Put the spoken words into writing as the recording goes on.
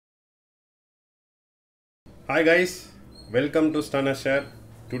Hi guys, welcome to StunnerShare.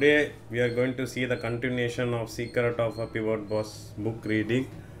 Today we are going to see the continuation of Secret of a Pivot Boss book reading,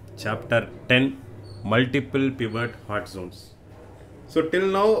 chapter 10, Multiple Pivot Hot Zones. So till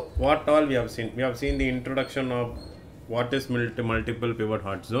now, what all we have seen? We have seen the introduction of what is multiple pivot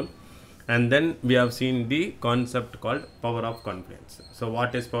hot zone, and then we have seen the concept called power of confluence. So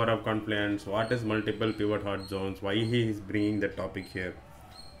what is power of confluence? What is multiple pivot hot zones? Why he is bringing the topic here?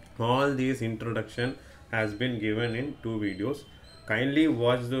 All these introduction has been given in 2 videos. Kindly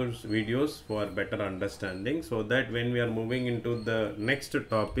watch those videos for better understanding, so that when we are moving into the next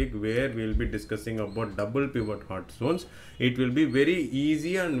topic where we will be discussing about double pivot hot zones, it will be very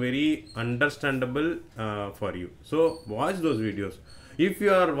easy and very understandable for you. So watch those videos. If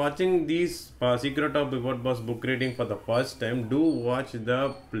you are watching these Secret of Pivot Boss book reading for the first time, do watch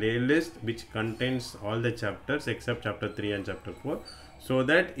the playlist which contains all the chapters except chapter 3 and chapter 4, so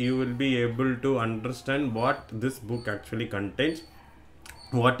that you will be able to understand what this book actually contains,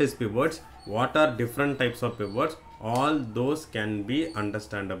 what is pivots, what are different types of pivots. All those can be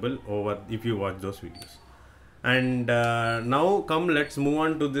understandable over if you watch those videos. And now let's move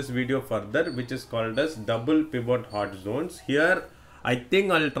on to this video further, which is called as double pivot hot zones. Here I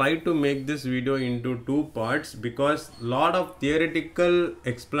think I'll try to make this video into 2 parts, because lot of theoretical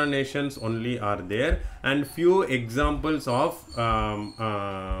explanations only are there and few examples of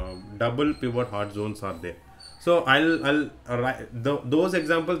double pivot hot zones are there. So I'll write those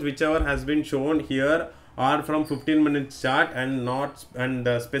examples whichever has been shown here are from 15 minutes chart, and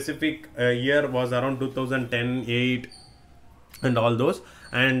the specific year was around 2010, 8 and all those,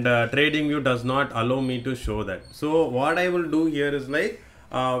 and TradingView does not allow me to show that. So what I will do here is like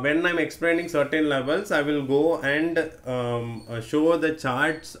when I'm explaining certain levels, I will go and show the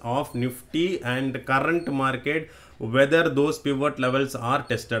charts of Nifty and current market, whether those pivot levels are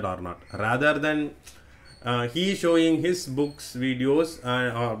tested or not, rather than he showing his books videos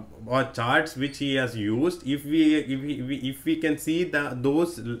or charts which he has used. If we can see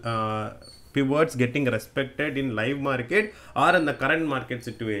those pivots getting respected in live market or in the current market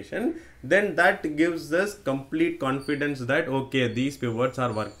situation, then that gives us complete confidence that okay, these pivots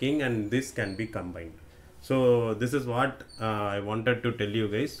are working and this can be combined. So this is what I wanted to tell you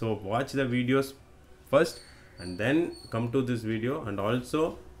guys. So watch the videos first and then come to this video. And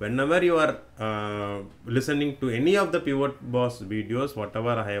also whenever you are listening to any of the Pivot Boss videos,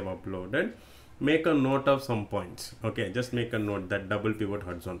 whatever I have uploaded, make a note of some points. Okay, just make a note that double pivot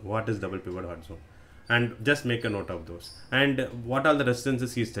hot zone, what is double pivot hot zone, and just make a note of those, and what are the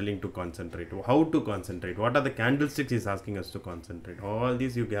resistances he is telling to concentrate, how to concentrate, what are the candlesticks he is asking us to concentrate. All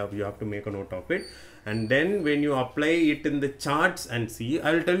these you have to make a note of it, and then when you apply it in the charts and see,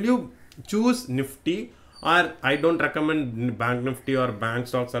 I will tell you choose Nifty, or I don't recommend Banknifty or bank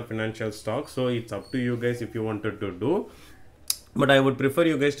stocks or financial stocks. So it's up to you guys if you wanted to do. But I would prefer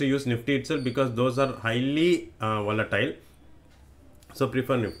you guys to use Nifty itself, because those are highly volatile. So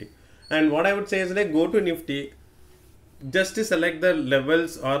prefer Nifty. And what I would say is like go to Nifty, just to select the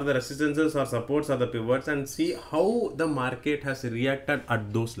levels or the resistances or supports or the pivots, and see how the market has reacted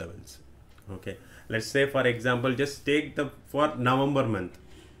at those levels. Okay, let's say for example, just take for November month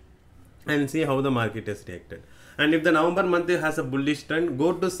and see how the market has reacted. And if the November month has a bullish trend,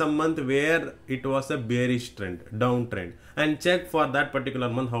 go to some month where it was a bearish trend, downtrend, and check for that particular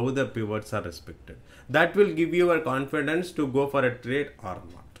month how the pivots are respected. That will give you a confidence to go for a trade or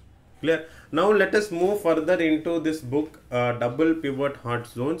not. Clear? Now let us move further into this book, double pivot hot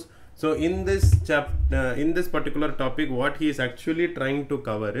zones. So in this chapter, in this particular topic, what he is actually trying to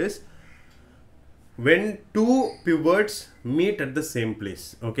cover is when 2 pivots meet at the same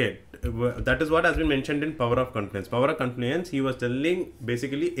place. Okay, that is what has been mentioned in power of confluence. Power of confluence, he was telling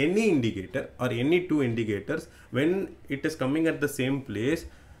basically any indicator or any 2 indicators, when it is coming at the same place,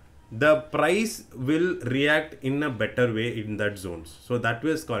 the price will react in a better way in that zones. So that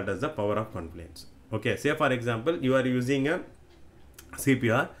was called as the power of confluence. Okay, say for example, you are using a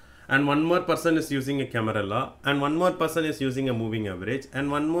CPR, and one more person is using a Camarilla, and one more person is using a moving average,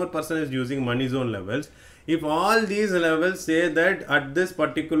 and one more person is using money zone levels. If all these levels say that at this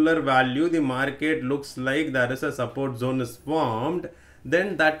particular value the market looks like there is a support zone is formed,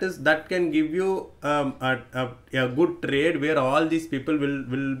 then that can give you a good trade where all these people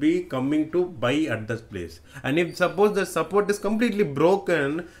will be coming to buy at this place. And if suppose the support is completely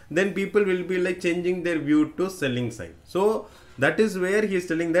broken, then people will be like changing their view to selling side. So that is where he is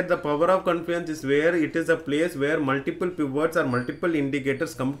telling that the power of confluence is where it is a place where multiple pivots or multiple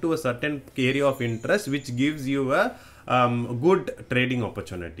indicators come to a certain area of interest, which gives you a good trading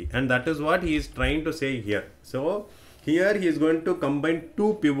opportunity. And that is what he is trying to say here. So Here he is going to combine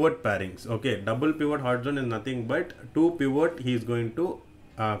two pivot pairings. Okay, double pivot hard zone is nothing but two pivot he is going to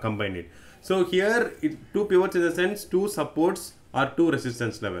combine it. So here two pivots in the sense two supports or two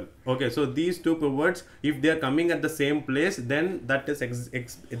resistance level. Okay, so these two pivots, if they are coming at the same place, then that is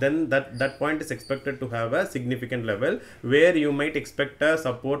that point is expected to have a significant level where you might expect a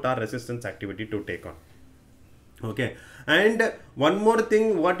support or resistance activity to take on. Okay, and one more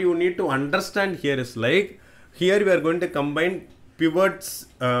thing what you need to understand here is like, here we are going to combine pivots,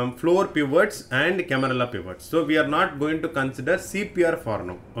 floor pivots and Camarilla pivots. So we are not going to consider CPR for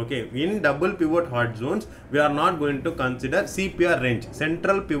now. Okay, in double pivot hard zones, we are not going to consider CPR range,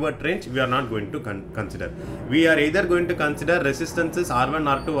 central pivot range. We are not going to consider. We are either going to consider resistances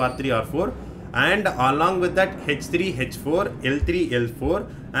R1, R2, R3, R4, and along with that H3, H4, L3, L4,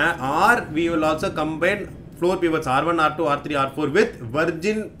 or we will also combine floor pivots R1, R2, R3, R4 with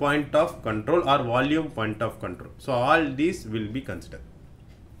virgin point of control or volume point of control. So all these will be considered.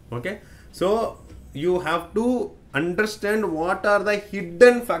 Okay, so you have to understand what are the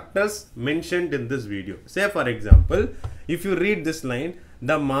hidden factors mentioned in this video. Say for example, if you read this line,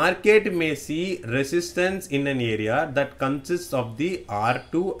 the market may see resistance in an area that consists of the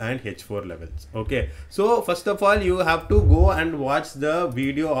R2 and H4 levels. Okay, so first of all, you have to go and watch the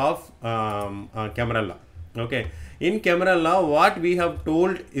video of Camarilla. Okay, in Camarilla, what we have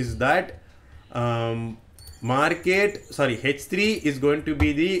told is that H3 is going to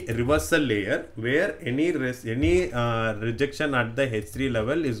be the reversal layer, where any rejection at the H3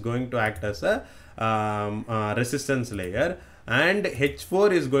 level is going to act as a resistance layer, and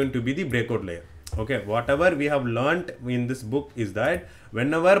H4 is going to be the breakout layer. Okay, whatever we have learnt in this book is that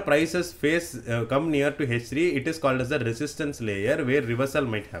whenever prices come near to H3, it is called as the resistance layer where reversal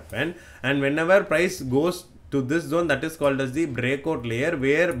might happen, and whenever price goes to this zone, that is called as the breakout layer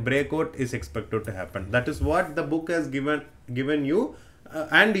where breakout is expected to happen. That is what the book has given you,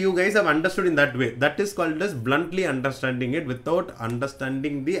 and you guys have understood in that way. That is called as bluntly understanding it without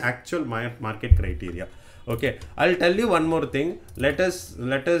understanding the actual market criteria. Okay, I'll tell you one more thing. Let us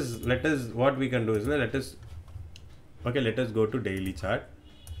what we can do is let us go to daily chart.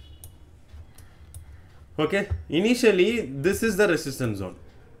 Okay, initially this is the resistance zone.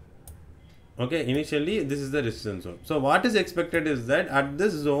 Okay, initially this is the resistance zone. So what is expected is that at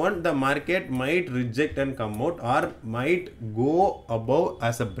this zone the market might reject and come out, or might go above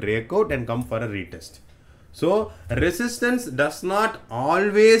as a breakout and come for a retest. So resistance does not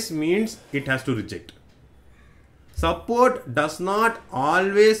always means it has to reject. Support does not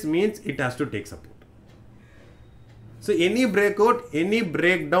always means it has to take support. So any breakout, any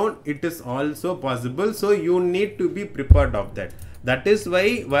breakdown, it is also possible. So you need to be prepared of that. That is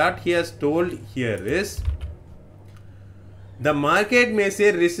why what he has told here is, the market may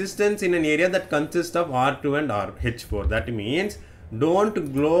say resistance in an area that consists of R2 and H4. That means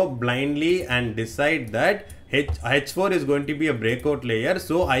don't go blindly and decide that H4 is going to be a breakout layer,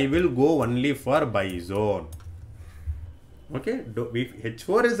 so I will go only for buy zone. Okay,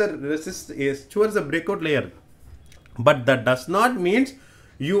 H4 is H4 is a breakout layer, but that does not mean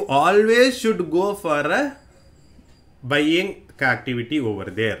you always should go for a buying activity over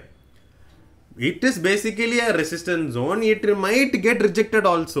there. It is basically a resistance zone. It might get rejected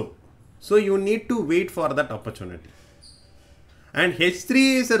also, so you need to wait for that opportunity. And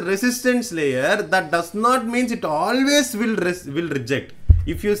H3 is a resistance layer. That does not mean it always will reject.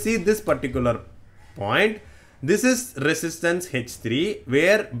 If you see this particular point, this is resistance H3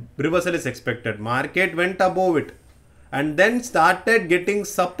 where reversal is expected. Market went above it and then started getting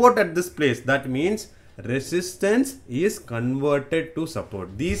support at this place. That means resistance is converted to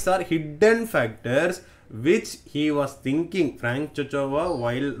support. These are hidden factors which he was thinking. FrankOchoa,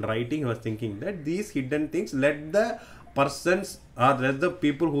 while writing, he was thinking that these hidden things, let the persons or let the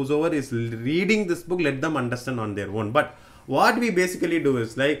people whosoever is reading this book, let them understand on their own. But what we basically do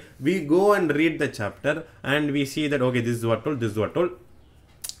is like, we go and read the chapter and we see that, okay, this is what told, this is what told.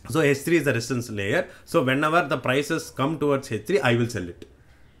 So H3 is the resistance layer. So whenever the prices come towards H3, I will sell it.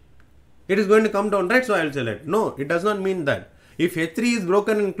 It is going to come down, right? So I will sell it. No, it does not mean that. If H3 is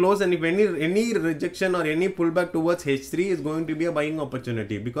broken and closed, and if any rejection or any pullback towards H3 is going to be a buying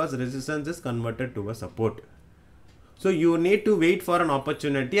opportunity, because resistance is converted to a support. So you need to wait for an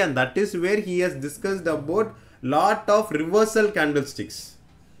opportunity, and that is where he has discussed about lot of reversal candlesticks.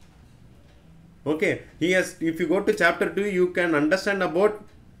 Okay, he has, if you go to chapter 2, you can understand about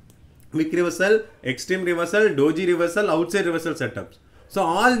wick reversal, extreme reversal, doji reversal, outside reversal setups. So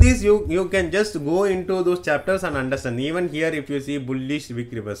all these you can just go into those chapters and understand. Even here, if you see bullish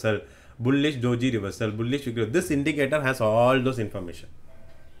wick reversal, bullish doji reversal, bullish wick reversal, this indicator has all those information.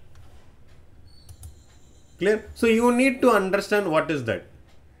 Clear? So you need to understand what is that.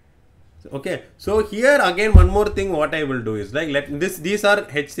 Okay, so here again one more thing what I will do is like these are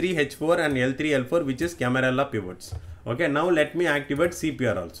H3, H4 and L3, L4, which is Camarilla pivots. Okay, now let me activate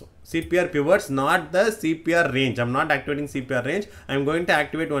CPR also. CPR pivots, not the CPR range. I'm not activating CPR range. I'm going to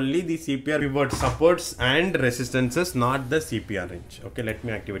activate only the CPR pivot supports and resistances, not the CPR range. Okay, let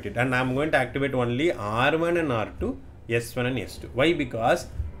me activate it. And I'm going to activate only R1 and R2, S1 and S2. Why? Because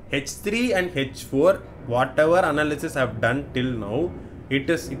H3 and H4, whatever analysis I've done till now, it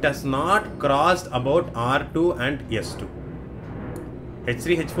has not crossed about R2 and S2.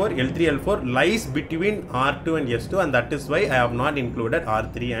 H3, H4, L3, L4 lies between R2 and S2, and that is why I have not included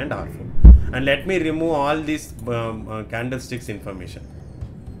R3 and R4. And let me remove all these candlesticks information.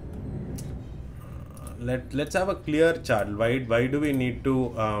 Let's have a clear chart. Why do we need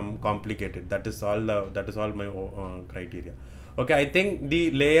to complicate it? That is all my criteria. Okay, I think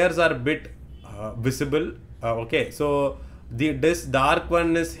the layers are a bit visible. Okay, so this dark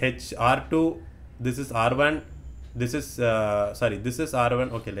one is R2, this is R1, this is this is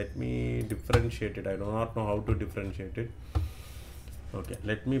R1. Okay, let me differentiate it. I do not know how to differentiate it. Okay,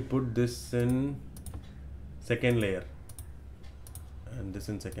 let me put this in second layer and this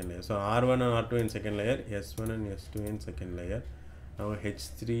in second layer. So R1 and R2 in second layer, S1 and S2 in second layer. Now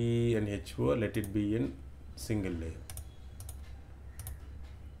H3 and H4, let it be in single layer.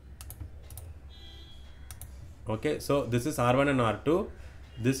 Okay, so this is R1 and R2,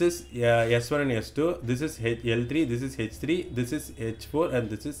 this is S1 and S2, this is L3, this is H3, this is H4 and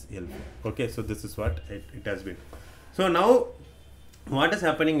this is L4. Okay, so this is what it has been. So now what is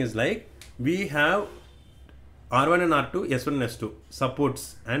happening is like we have R1 and R2, S1 and S2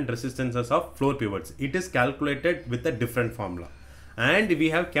 supports and resistances of floor pivots. It is calculated with a different formula. And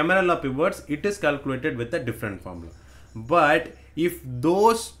we have Camarilla pivots, it is calculated with a different formula. But if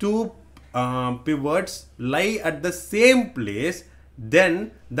those two pivots lie at the same place,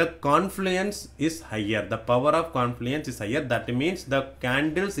 then the confluence is higher, the power of confluence is higher. That means the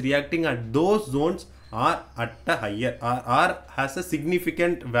candles reacting at those zones are at a higher or has a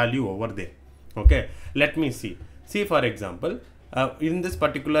significant value over there. Okay, let me see for example, in this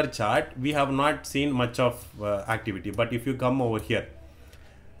particular chart we have not seen much of activity, but if you come over here,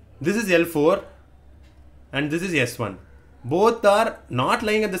 this is L4 and this is S1. Both are not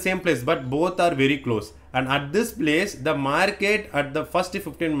lying at the same place, but both are very close. And at this place, the market at the first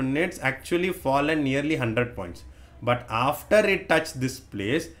 15 minutes actually fallen nearly 100 points. But after it touched this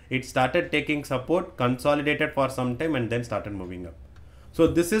place, it started taking support, consolidated for some time and then started moving up. So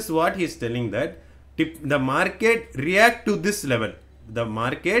this is what he is telling, that the market react to this level. The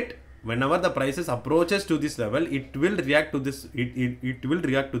market, whenever the prices approaches to this level, it will react to this. It will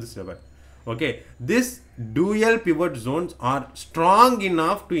react to this level. Okay, this dual pivot zones are strong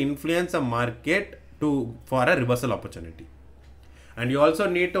enough to influence a market for a reversal opportunity. And you also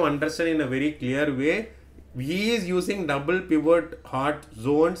need to understand in a very clear way, he is using double pivot hot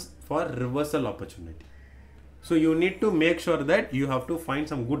zones for reversal opportunity. So you need to make sure that you have to find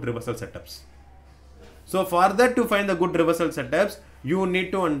some good reversal setups. So for that, to find the good reversal setups, you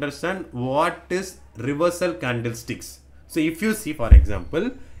need to understand what is reversal candlesticks. So if you see, for example,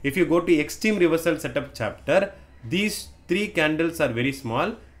 if you go to extreme reversal setup chapter, these three candles are very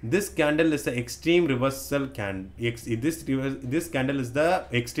small. This candle is the extreme reversal candle. This candle is the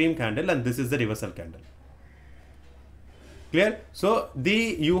extreme candle and this is the reversal candle. Clear? So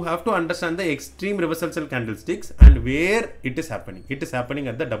you have to understand the extreme reversal candlesticks and where it is happening. It is happening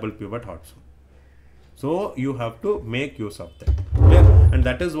at the double pivot hot zone. So you have to make use of that. Clear? And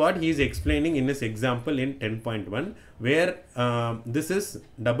that is what he is explaining in his example in 10.1, where this is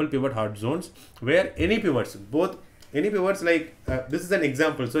double pivot hot zones, where any pivots like this is an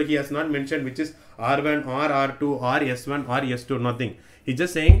example. So he has not mentioned which is R1 or R2 or S1 or S2, nothing. He's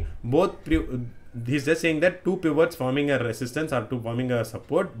just saying he's just saying that two pivots forming a resistance or two forming a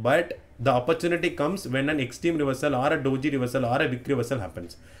support, but the opportunity comes when an extreme reversal or a doji reversal or a wick reversal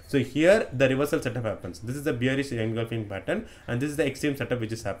happens. So here the reversal setup happens. This is the bearish engulfing pattern and this is the extreme setup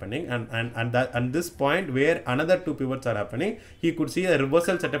which is happening, and this point where another two pivots are happening, he could see a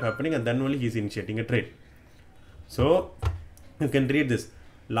reversal setup happening and then only he is initiating a trade. So you can read this.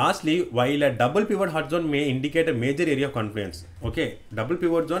 Lastly, while a double pivot hot zone may indicate a major area of confluence, okay, double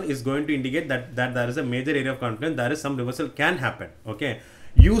pivot zone is going to indicate that there is a major area of confluence, there is some reversal can happen, okay.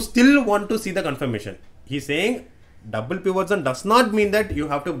 You still want to see the confirmation. He's saying double pivot zone does not mean that you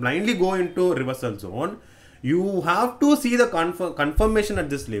have to blindly go into reversal zone. You have to see the confirmation at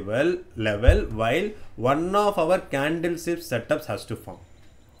this level while one of our candlestick setups has to form.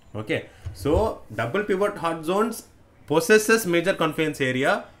 Okay, so double pivot hot zones possesses major confluence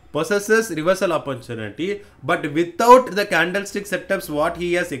area possesses reversal opportunity, but without the candlestick setups what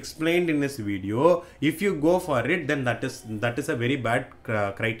he has explained in this video, if you go for it, then that is a very bad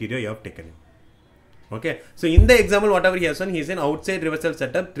criteria you have taken in. Okay, so in the example whatever he has done, he is an outside reversal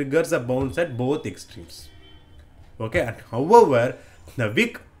setup triggers a bounce at both extremes. Okay, and however the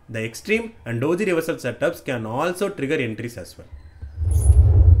wick, the extreme and doji reversal setups can also trigger entries as well.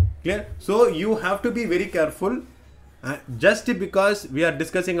 Clear? So you have to be very careful. Just because we are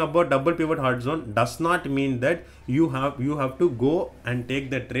discussing about double pivot hard zone does not mean that you have to go and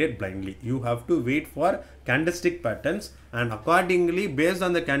take the trade blindly. You have to wait for candlestick patterns, and accordingly based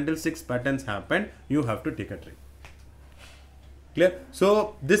on the candlesticks patterns happen, you have to take a trade. Clear?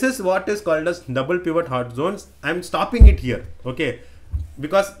 So this is what is called as double pivot hard zones. I am stopping it here, okay,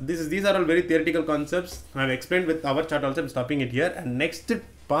 because these are all very theoretical concepts. I have explained with our chart also. I am stopping it here, and next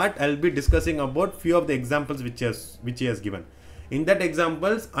part I'll be discussing about few of the examples which he has given. In that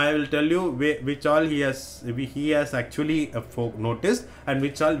examples I will tell you which all he has actually noticed, and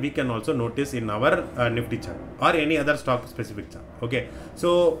which all we can also notice in our Nifty chart or any other stock specific chart. Okay,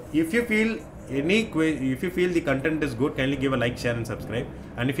 so if you feel the content is good, kindly give a like, share and subscribe,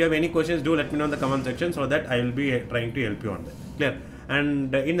 and if you have any questions, do let me know in the comment section so that I will be trying to help you on that. Clear?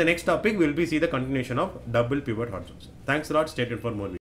 And in the next topic we will be see the continuation of double pivot hard zones. Thanks a lot. Stay tuned for more videos.